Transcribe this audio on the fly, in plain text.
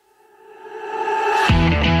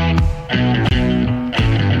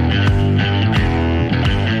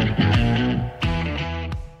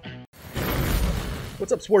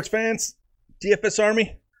up, sports fans? DFS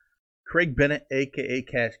Army? Craig Bennett, a.k.a.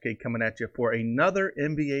 CashKeg, coming at you for another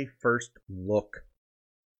NBA First Look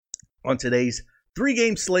on today's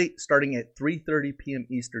three-game slate starting at 3:30 p.m.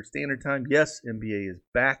 Eastern Standard Time. Yes, NBA is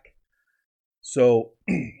back. So,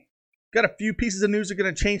 got a few pieces of news that are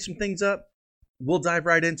going to change some things up. We'll dive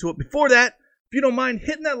right into it. Before that, if you don't mind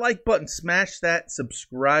hitting that like button, smash that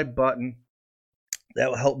subscribe button. That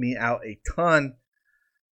will help me out a ton.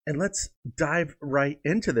 And let's dive right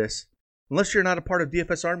into this. Unless you're not a part of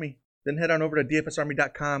DFS Army, then head on over to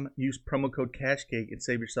dfsarmy.com, use promo code CashKeg, and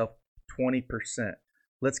save yourself 20%.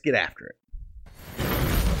 Let's get after it.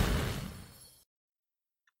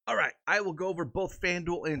 All right, I will go over both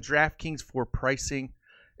FanDuel and DraftKings for pricing,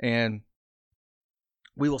 and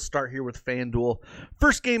we will start here with FanDuel.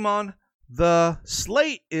 First game on the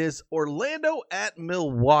slate is Orlando at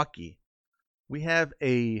Milwaukee. We have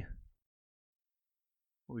what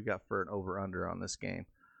we got for an over-under on this game?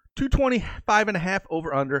 225.5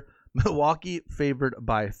 over-under. Milwaukee favored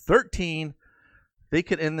by 13. They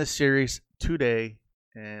could end this series today,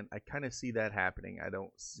 and I kind of see that happening. I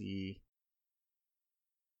don't see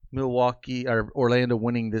Milwaukee or Orlando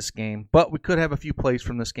winning this game, but we could have a few plays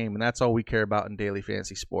from this game, and that's all we care about in daily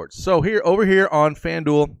fantasy sports. So over here on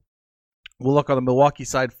FanDuel, we'll look on the Milwaukee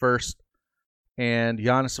side first, and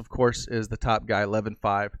Giannis, of course, is the top guy,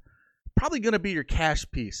 11.5. Probably going to be your cash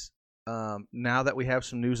piece. Now that we have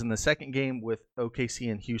some news in the second game with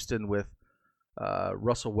OKC and Houston, with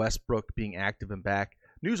Russell Westbrook being active and back.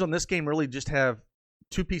 News on this game really just have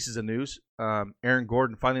two pieces of news. Aaron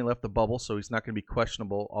Gordon finally left the bubble, so he's not going to be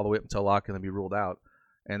questionable all the way up until lock and then be ruled out.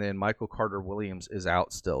 And then Michael Carter-Williams is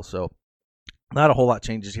out still, so not a whole lot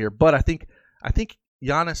changes here. But I think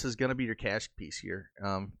Giannis is going to be your cash piece here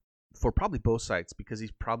for probably both sides, because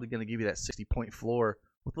he's probably going to give you that 60-point floor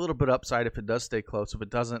with a little bit of upside if it does stay close. If it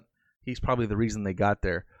doesn't, he's probably the reason they got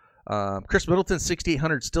there. Chris Middleton,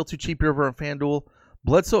 6,800, still too cheap here over on FanDuel.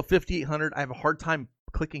 Bledsoe at 5,800. I have a hard time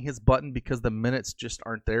clicking his button because the minutes just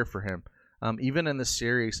aren't there for him. Even in this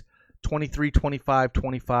series, 23, 25,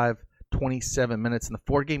 25, 27 minutes in the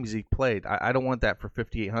 4 games he played. I don't want that for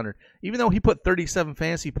 5,800. Even though he put 37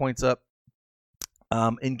 fantasy points up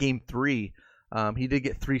in Game 3, he did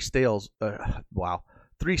get 3 steals.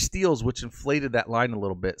 3 steals, which inflated that line a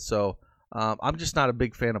little bit. So I'm just not a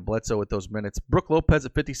big fan of Bledsoe with those minutes. Brook Lopez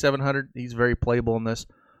at 5,700. He's very playable in this.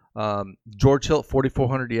 George Hill at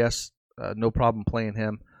 4,400. Yes, no problem playing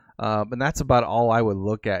him. And that's about all I would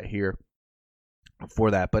look at here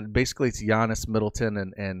for that. But basically, it's Giannis, Middleton,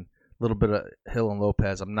 and a little bit of Hill and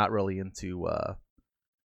Lopez. I'm not really into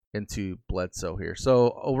Bledsoe here.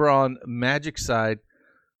 So over on Magic side,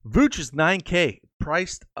 Vooch is 9K,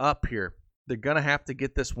 priced up here. They're going to have to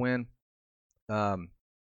get this win.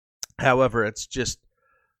 However, it's just,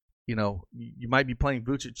 you might be playing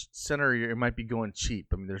Vooch at center, or you might be going cheap.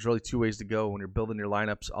 I mean, there's really 2 ways to go when you're building your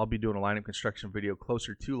lineups. I'll be doing a lineup construction video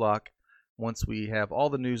closer to lock once we have all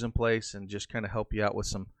the news in place, and just kind of help you out with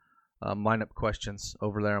some lineup questions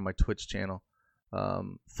over there on my Twitch channel.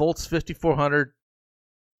 Fultz, 5,400.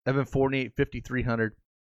 Evan Fournier, 5,300.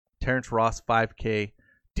 Terrence Ross, 5K.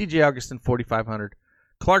 DJ Augustin, 4,500.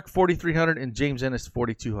 Clark, 4,300, and James Ennis,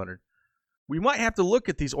 4,200. We might have to look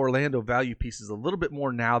at these Orlando value pieces a little bit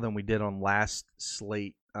more now than we did on last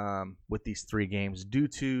slate with these 3 games. Due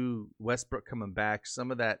to Westbrook coming back,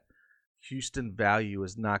 some of that Houston value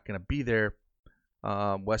is not going to be there.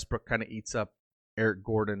 Westbrook kind of eats up Eric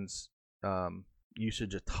Gordon's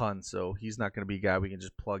usage a ton, so he's not going to be a guy we can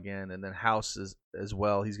just plug in. And then House is as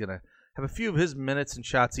well. He's going to have a few of his minutes and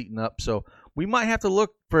shots eaten up. So we might have to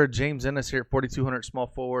look for James Ennis here at 4,200 small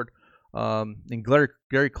forward. And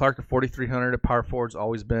Gary Clark at 4,300 at power forward's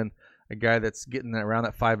always been a guy that's getting around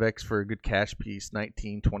that 5X for a good cash piece,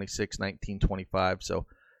 19.26, 19.25. So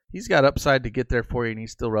he's got upside to get there for you, and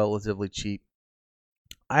he's still relatively cheap.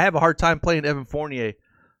 I have a hard time playing Evan Fournier,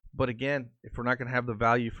 but again, if we're not going to have the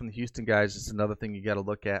value from the Houston guys, it's another thing you got to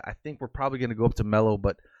look at. I think we're probably going to go up to Melo,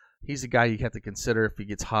 but he's a guy you have to consider if he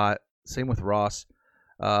gets hot. Same with Ross.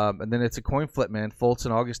 And then it's a coin flip, man. Fultz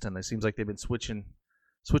and Augustin. It seems like they've been switching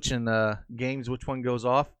games, which one goes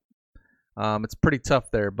off. It's pretty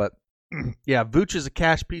tough there, but yeah, Vooch is a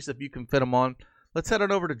cash piece if you can fit him on. Let's head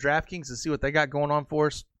on over to DraftKings and see what they got going on for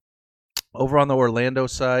us. Over on the Orlando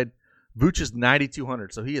side, Vooch is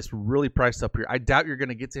 9,200, so he is really priced up here. I doubt you're going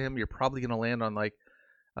to get to him. You're probably going to land on going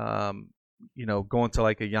to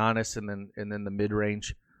like a Giannis and then the mid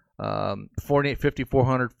range. Fournier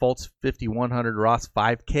 5,400, Fultz 5,100, Ross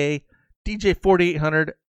 5K, DJ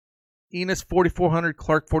 4,800, Enos 4,400,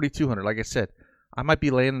 Clark 4,200. Like I said, I might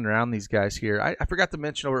be landing around these guys here. I forgot to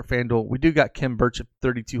mention over at FanDuel, we do got Kim Birch at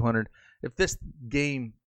 3,200 if this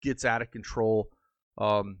game gets out of control,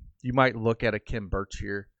 you might look at a Kim Birch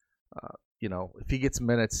here. If he gets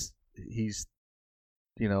minutes, he's,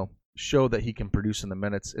 show that he can produce in the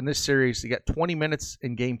minutes. In this series, he got 20 minutes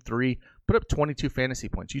in game 3, put up 22 fantasy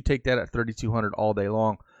points. You take that at 3,200 all day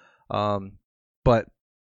long. But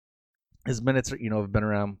his minutes have been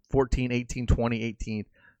around 14, 18, 20, 18.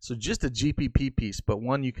 So just a GPP piece, but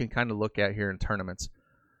one you can kind of look at here in tournaments.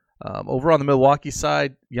 Over on the Milwaukee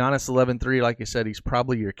side, Giannis 11-3. Like I said, he's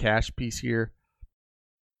probably your cash piece here.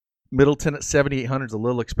 Middleton at 7,800 is a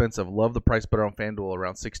little expensive. Love the price better on FanDuel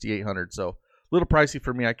around 6,800. So a little pricey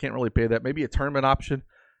for me. I can't really pay that. Maybe a tournament option.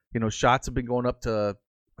 Shots have been going up to,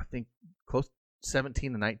 I think, close to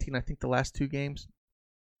 17 to 19, I think, the last 2 games.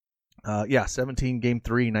 17 game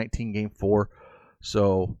 3, 19 game 4.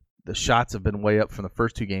 So the shots have been way up from the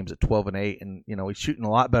first 2 games at 12 and 8. And, he's shooting a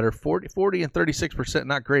lot better. 40 and 36%,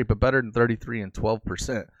 not great, but better than 33 and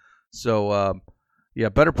 12%. So,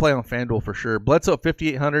 better play on FanDuel for sure. Bledsoe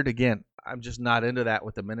 5,800. Again, I'm just not into that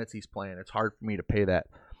with the minutes he's playing. It's hard for me to pay that.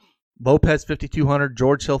 Lopez 5,200.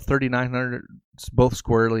 George Hill 3,900. It's both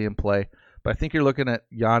squarely in play. But I think you're looking at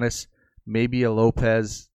Giannis, maybe a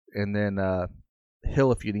Lopez, and then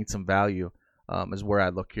Hill if you need some value is where I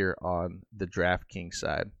look here on the DraftKings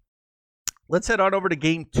side. Let's head on over to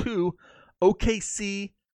game 2.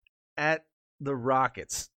 OKC at the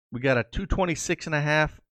Rockets. We got a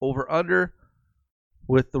 226.5 over-under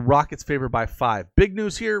with the Rockets favored by 5. Big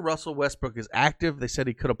news here, Russell Westbrook is active. They said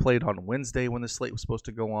he could have played on Wednesday when the slate was supposed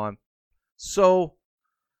to go on. So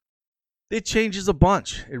it changes a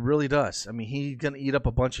bunch. It really does. I mean, he's going to eat up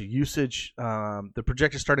a bunch of usage. The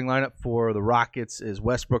projected starting lineup for the Rockets is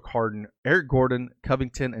Westbrook, Harden, Eric Gordon,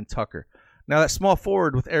 Covington, and Tucker. Now, that small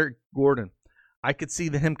forward with Eric Gordon, I could see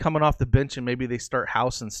him coming off the bench and maybe they start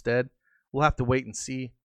House instead. We'll have to wait and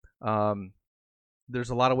see. There's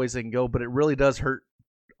a lot of ways they can go, but it really does hurt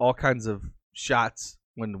all kinds of shots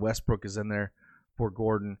when Westbrook is in there for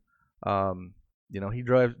Gordon. He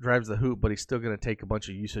drives the hoop, but he's still going to take a bunch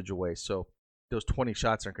of usage away. So those 20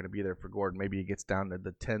 shots aren't going to be there for Gordon. Maybe he gets down to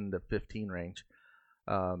the 10 to 15 range.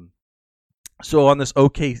 So on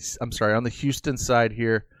the Houston side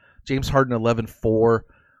here, James Harden 11-4,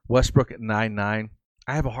 Westbrook at 9-9.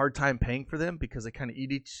 I have a hard time paying for them because they kind of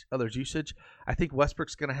eat each other's usage. I think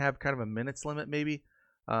Westbrook's going to have kind of a minutes limit maybe.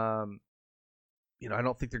 I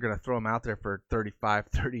don't think they're going to throw him out there for 35,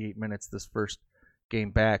 38 minutes this first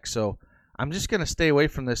game back. So I'm just going to stay away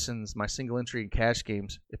from this in my single entry and cash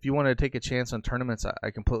games. If you want to take a chance on tournaments,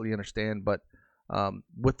 I completely understand. But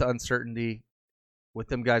with the uncertainty, with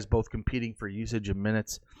them guys both competing for usage and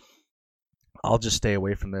minutes, I'll just stay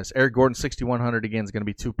away from this. Eric Gordon, 6,100 again, is going to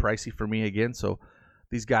be too pricey for me again. So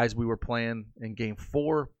these guys we were playing in game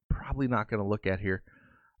 4, probably not going to look at here.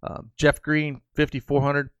 Jeff Green,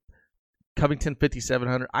 5,400. Covington,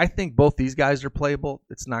 5,700. I think both these guys are playable.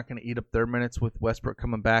 It's not going to eat up their minutes with Westbrook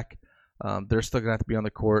coming back. They're still going to have to be on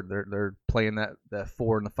the court. They're playing that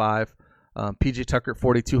 4 and the 5. PJ Tucker,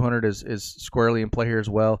 4,200 is squarely in play here as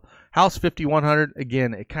well. House, 5,100.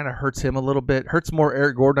 Again, it kind of hurts him a little bit. Hurts more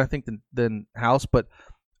Eric Gordon, I think, than House. But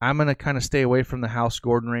I'm going to kind of stay away from the House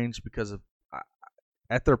Gordon range because of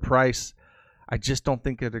at their price, I just don't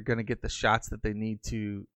think that they're going to get the shots that they need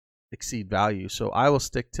to exceed value. So I will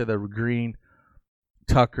stick to the Green,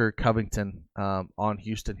 Tucker, Covington on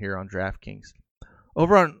Houston here on DraftKings.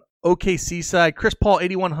 Over on OKC side, Chris Paul,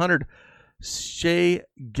 8,100. Shai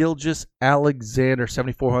Gilgeous-Alexander,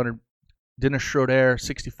 7,400. Dennis Schroeder,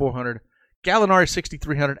 6,400. Gallinari,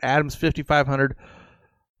 6,300. Adams, 5,500.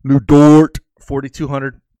 Lou Dort,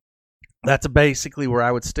 4,200. That's basically where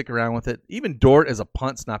I would stick around with it. Even Dort as a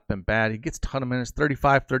punt's not been bad. He gets a ton of minutes,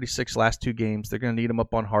 35, 36 last 2 games. They're going to need him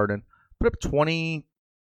up on Harden. Put up 20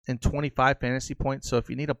 and 25 fantasy points. So if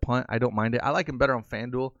you need a punt, I don't mind it. I like him better on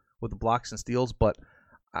FanDuel with the blocks and steals. But,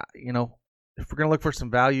 if we're going to look for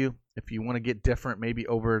some value, if you want to get different maybe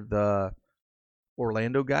over the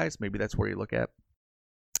Orlando guys, maybe that's where you look at.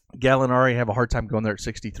 Gallinari, have a hard time going there at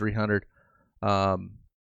 6,300.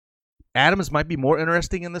 Adams might be more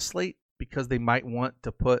interesting in this slate because they might want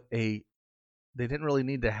to put they didn't really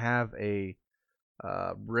need to have a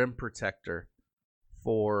rim protector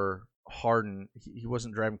for Harden. He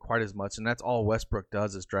wasn't driving quite as much, and that's all Westbrook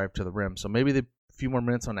does is drive to the rim. So maybe a few more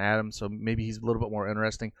minutes on Adams, so maybe he's a little bit more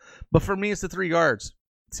interesting. But for me, it's the 3 guards.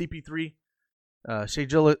 CP3, Shai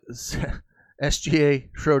Gilgeous, SGA,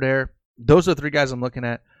 Schroeder. Those are the 3 guys I'm looking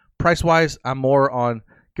at. Price-wise, I'm more on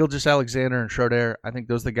Gilgeous-Alexander and Schroeder. I think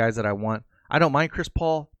those are the guys that I want. I don't mind Chris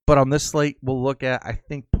Paul, but on this slate, we'll look at, I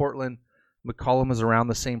think, Portland, McCollum is around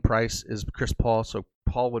the same price as Chris Paul, so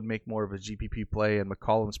Paul would make more of a GPP play, and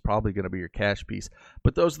McCollum's probably going to be your cash piece.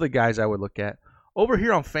 But those are the guys I would look at. Over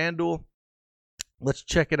here on FanDuel, let's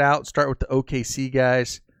check it out. Start with the OKC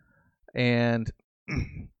guys. And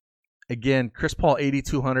again, Chris Paul,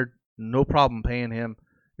 8,200. No problem paying him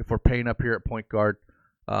if we're paying up here at point guard.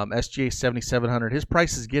 SGA, 7,700. His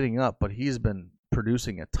price is getting up, but he's been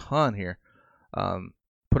producing a ton here.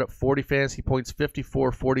 Put up 40 fantasy points,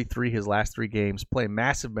 54, 43 his last 3 games. Playing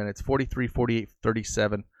massive minutes, 43, 48,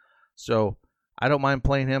 37. So I don't mind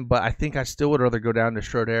playing him, but I think I still would rather go down to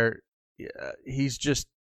Schroeder. He's just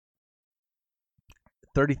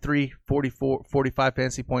 33, 44, 45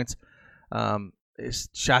 fantasy points. His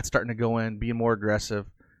shot's starting to go in, being more aggressive.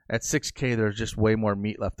 At 6K, there's just way more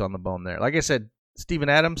meat left on the bone there. Like I said, Steven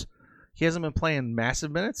Adams, he hasn't been playing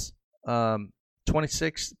massive minutes.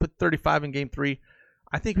 26, put 35 in game 3.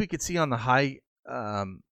 I think we could see on the high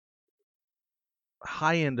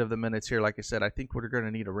end of the minutes here. Like I said, I think we're going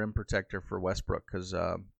to need a rim protector for Westbrook because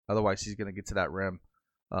otherwise he's going to get to that rim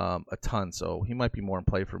a ton. So he might be more in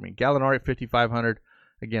play for me. Gallinari at 5,500.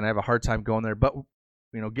 Again, I have a hard time going there, but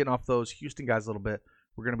getting off those Houston guys a little bit,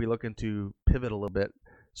 we're going to be looking to pivot a little bit.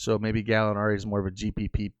 So maybe Gallinari is more of a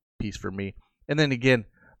GPP piece for me. And then again,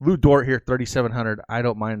 Lou Dort here, 3,700. I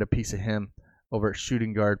don't mind a piece of him over at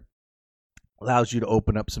shooting guard. Allows you to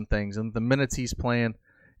open up some things. And the minutes he's playing,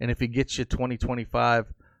 and if he gets you 20,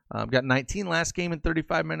 25, got 19 last game in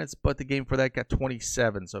 35 minutes, but the game for that got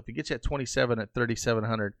 27. So if he gets you at 27 at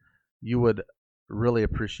 3,700, you would really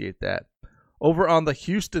appreciate that. Over on the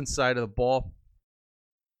Houston side of the ball,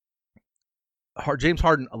 James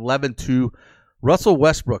Harden, 11-2. Russell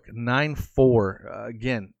Westbrook, 9-4.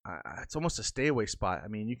 Again, it's almost a stay-away spot. I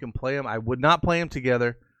mean, you can play him. I would not play him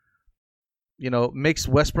together. Makes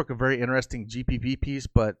Westbrook a very interesting GPP piece,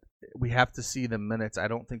 but we have to see the minutes. I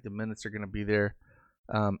don't think the minutes are going to be there.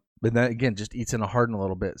 But that, again, just eats into Harden a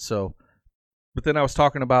little bit. But then I was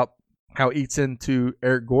talking about how it eats into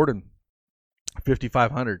Eric Gordon,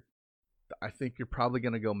 5,500. I think you're probably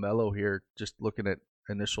going to go mellow here, just looking at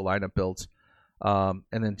initial lineup builds. And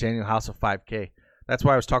then Daniel House of 5K. That's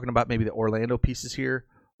why I was talking about maybe the Orlando pieces here,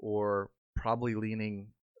 or probably leaning,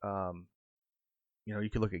 you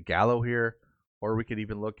could look at Gallo here, or we could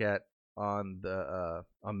even look at on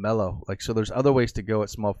Melo. So there's other ways to go at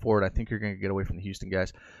small forward. I think you're going to get away from the Houston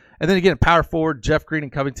guys. And then again, power forward, Jeff Green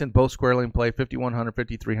and Covington both squarely in play, 5,100,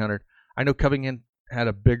 5,300. I know Covington had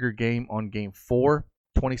a bigger game on game 4,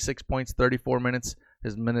 26 points, 34 minutes.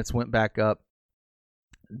 His minutes went back up.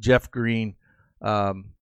 Jeff Green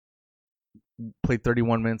played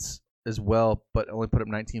 31 minutes as well, but only put up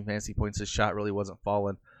 19 fantasy points. His shot really wasn't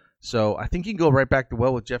falling. So I think you can go right back to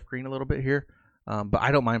well with Jeff Green a little bit here. But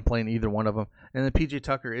I don't mind playing either one of them. And then PJ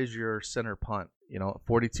Tucker is your center punt,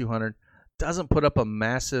 4,200. Doesn't put up a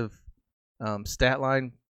massive stat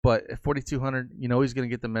line, but at 4,200, he's going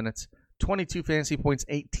to get the minutes. 22 fantasy points,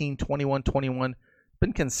 18, 21, 21.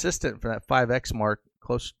 Been consistent for that 5X mark,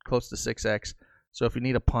 close to 6X. So if you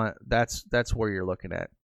need a punt, that's where you're looking at.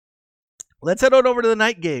 Let's head on over to the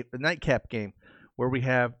nightcap game, where we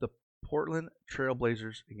have the Portland Trail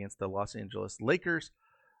Blazers against the Los Angeles Lakers.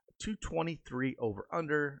 223 over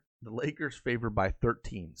under. The Lakers favored by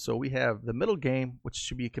 13. So we have the middle game, which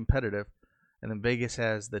should be competitive, and then Vegas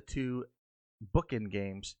has the 2 bookend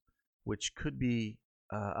games, which could be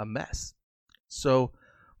a mess. So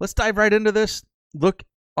let's dive right into this. Look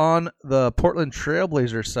on the Portland Trail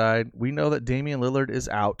Blazers side. We know that Damian Lillard is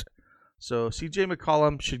out, so CJ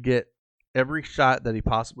McCollum should get every shot that he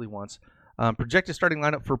possibly wants. Projected starting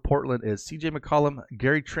lineup for Portland is CJ McCollum,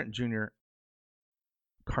 Gary Trent Jr.,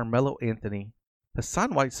 Carmelo Anthony,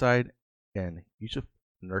 Hassan Whiteside, and Yusuf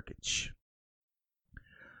Nurkic.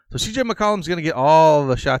 So CJ McCollum's going to get all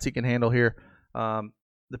the shots he can handle here.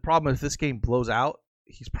 The problem is if this game blows out,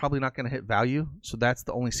 he's probably not going to hit value. So that's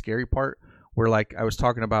the only scary part. Where, like I was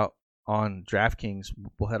talking about on DraftKings,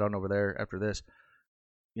 we'll head on over there after this.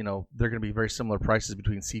 They're going to be very similar prices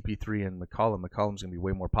between CP3 and McCollum. McCollum's going to be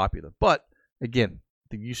way more popular. But, again,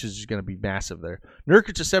 the usage is going to be massive there.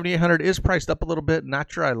 Nurkic at 7,800 is priced up a little bit.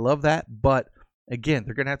 Not sure I love that. But, again,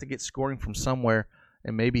 they're going to have to get scoring from somewhere.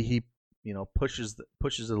 And maybe he, pushes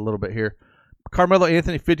it a little bit here. Carmelo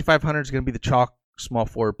Anthony, 5,500 is going to be the chalk small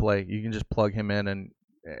forward play. You can just plug him in and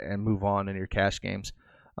move on in your cash games.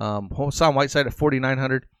 Hassan Whiteside at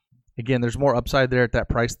 4,900. Again, there's more upside there at that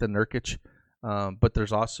price than Nurkic. But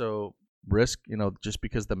there's also risk, just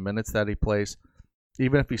because the minutes that he plays.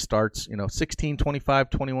 Even if he starts, 16, 25,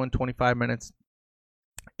 21, 25 minutes,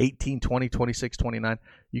 18, 20, 26, 29,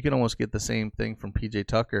 you can almost get the same thing from PJ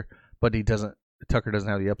Tucker, but he doesn't Tucker doesn't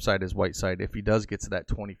have the upside as Whiteside. If he does get to that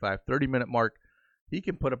 25, 30-minute mark, he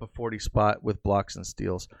can put up a 40 spot with blocks and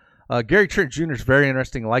steals. Gary Trent Jr. is very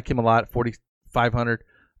interesting. I like him a lot, 4,500.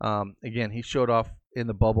 Again, he showed off in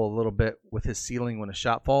the bubble a little bit with his ceiling when a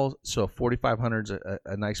shot falls, so 4,500 is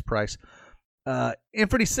a nice price.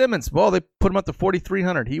 Anthony Simmons, well, they put him up to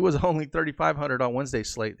 4,300. He was only 3,500 on Wednesday's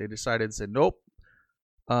slate. They decided and said nope.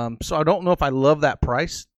 So I don't know if I love that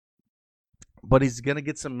price, but he's going to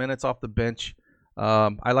get some minutes off the bench.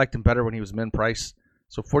 I liked him better when he was min price,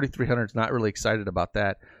 so 4,300 is not really excited about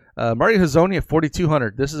that. Mario Hezonja at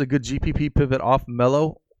 4,200. This is a good GPP pivot off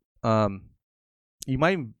Melo. You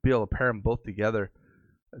might even be able to pair them both together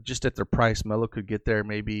just at their price. Melo could get there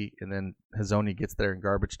maybe, and then Hezonja gets there in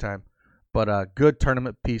garbage time. But a good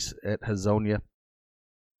tournament piece at Hezonja.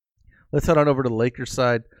 Let's head on over to the Lakers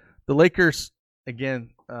side. The Lakers,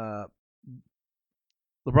 again, LeBron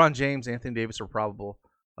James, Anthony Davis are probable.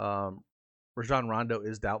 Rajon Rondo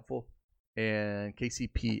is doubtful, and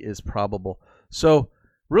KCP is probable. So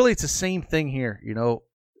really, it's the same thing here. You know,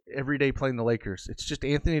 every day playing the Lakers, it's just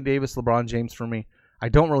Anthony Davis, LeBron James for me. I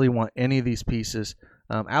don't really want any of these pieces.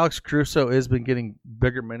 Alex Caruso has been getting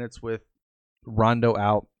bigger minutes with Rondo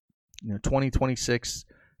out. 20, 26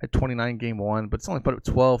 at 29 game one, but it's only put up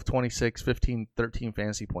 12, 26, 15, 13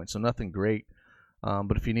 fantasy points, so nothing great.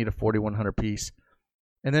 But if you need a 4,100 piece.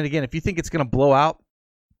 And then again, if you think it's going to blow out,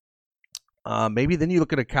 maybe then you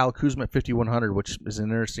look at a Kyle Kuzma at 5,100, which is an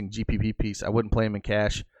interesting GPP piece. I wouldn't play him in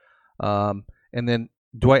cash. And then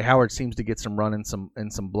Dwight Howard seems to get some run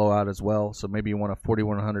and some blowout as well, so maybe you want a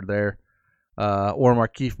 4,100 there. Or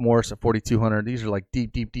Markieff Morris at 4,200. These are like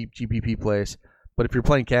deep GPP plays. But if you're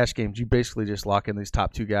playing cash games, you basically just lock in these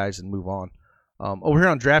top two guys and move on. Over here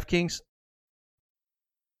on DraftKings,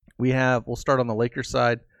 we'll start on the Lakers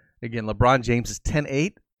side. Again, LeBron James is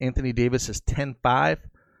 10.8. Anthony Davis is 10.5.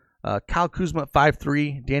 Kyle Kuzma at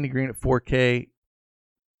 5.3. Danny Green at 4K.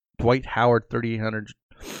 Dwight Howard 3,800.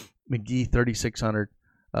 McGee 3,600.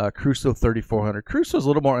 Caruso 3,400. Caruso is a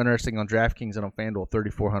little more interesting on DraftKings than on FanDuel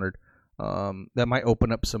 3,400. That might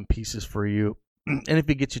open up some pieces for you. And if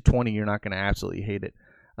it gets you 20, you're not going to absolutely hate it.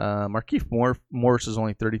 Markieff Morris is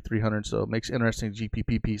only 3,300, so it makes an interesting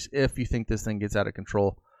GPP piece if you think this thing gets out of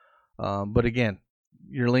control. But again,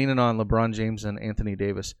 you're leaning on LeBron James and Anthony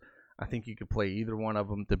Davis. I think you could play either one of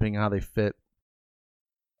them depending on how they fit.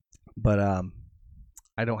 But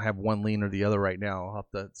I don't have one lean or the other right now. I'll have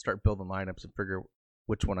to start building lineups and figure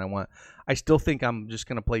which one I want. I still think I'm just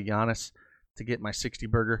going to play Giannis to get my 60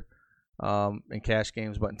 burger. In cash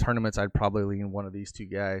games, but in tournaments, I'd probably lean one of these two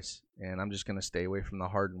guys, and I'm just going to stay away from the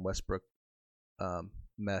Harden Westbrook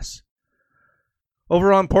mess.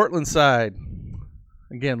 Over on Portland side,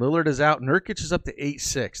 again, Lillard is out. Nurkic is up to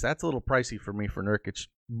 8.6. That's a little pricey for me for Nurkic,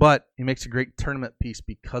 but he makes a great tournament piece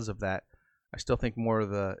because of that. I still think more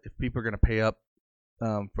of if people are going to pay up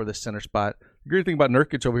for this center spot. The great thing about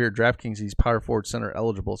Nurkic over here at DraftKings, he's power forward center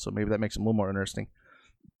eligible, so maybe that makes him a little more interesting.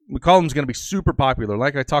 McCollum is going to be super popular.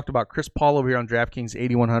 Like I talked about, Chris Paul over here on DraftKings,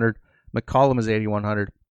 8,100. McCollum is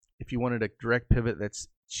 8,100. If you wanted a direct pivot that's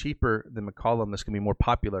cheaper than McCollum, that's going to be more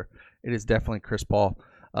popular, it is definitely Chris Paul.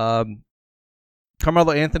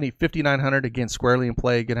 Carmelo Anthony, 5,900. Again, squarely in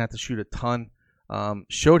play. Going to have to shoot a ton.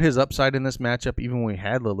 Showed his upside in this matchup even when we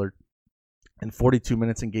had Lillard. In 42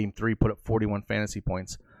 minutes in Game 3, put up 41 fantasy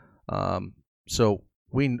points. So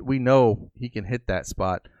we know he can hit that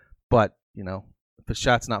spot. But, if the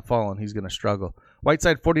shot's not falling, he's going to struggle.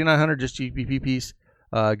 Whiteside, 4,900, just GPP piece.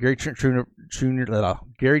 Gary Trent Jr. at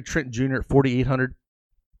 4,800.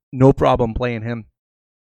 No problem playing him.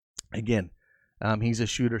 Again, he's a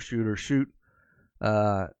shoot.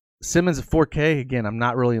 Simmons at 4K. Again, I'm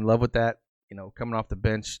not really in love with that. Coming off the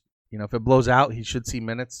bench. If it blows out, he should see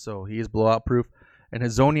minutes, so he is blowout proof. And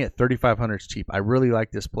Hezonja at 3,500 is cheap. I really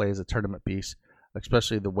like this play as a tournament piece,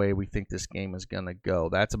 especially the way we think this game is going to go.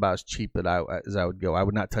 That's about as cheap as I would go. I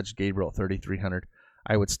would not touch Gabriel at 3,300.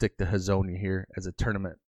 I would stick to Hezonja here as a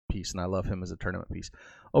tournament piece, and I love him as a tournament piece.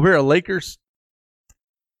 Over here, Lakers.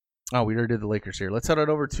 Oh, we already did the Lakers here. Let's head on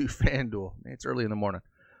over to FanDuel. It's early in the morning.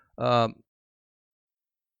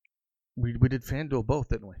 We did FanDuel both,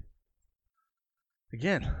 didn't we?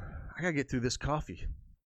 Again, I got to get through this coffee.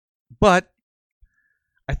 But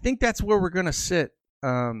I think that's where we're going to sit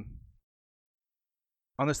on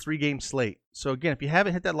this 3-game slate. So again, if you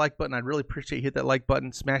haven't hit that like button, I'd really appreciate you hit that like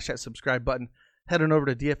button, smash that subscribe button, head on over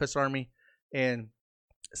to DFS Army and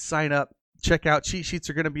sign up. Check out cheat sheets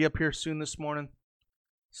are going to be up here soon this morning.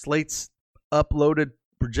 Slates uploaded,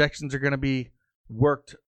 projections are going to be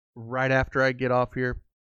worked right after I get off here.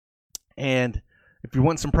 And if you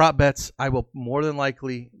want some prop bets, I will more than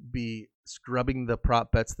likely be scrubbing the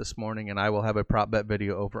prop bets this morning, and I will have a prop bet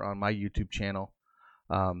video over on my YouTube channel.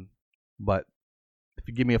 But if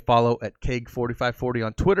you give me a follow at Keg4540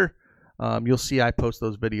 on Twitter, you'll see I post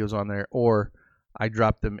those videos on there, or I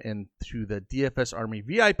drop them into the DFS Army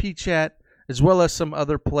VIP chat, as well as some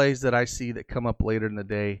other plays that I see that come up later in the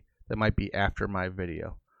day that might be after my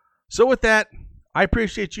video. So with that, I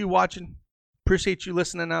appreciate you watching, appreciate you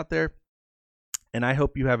listening out there, and I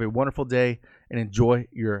hope you have a wonderful day and enjoy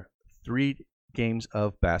your 3 games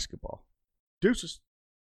of basketball. Deuces.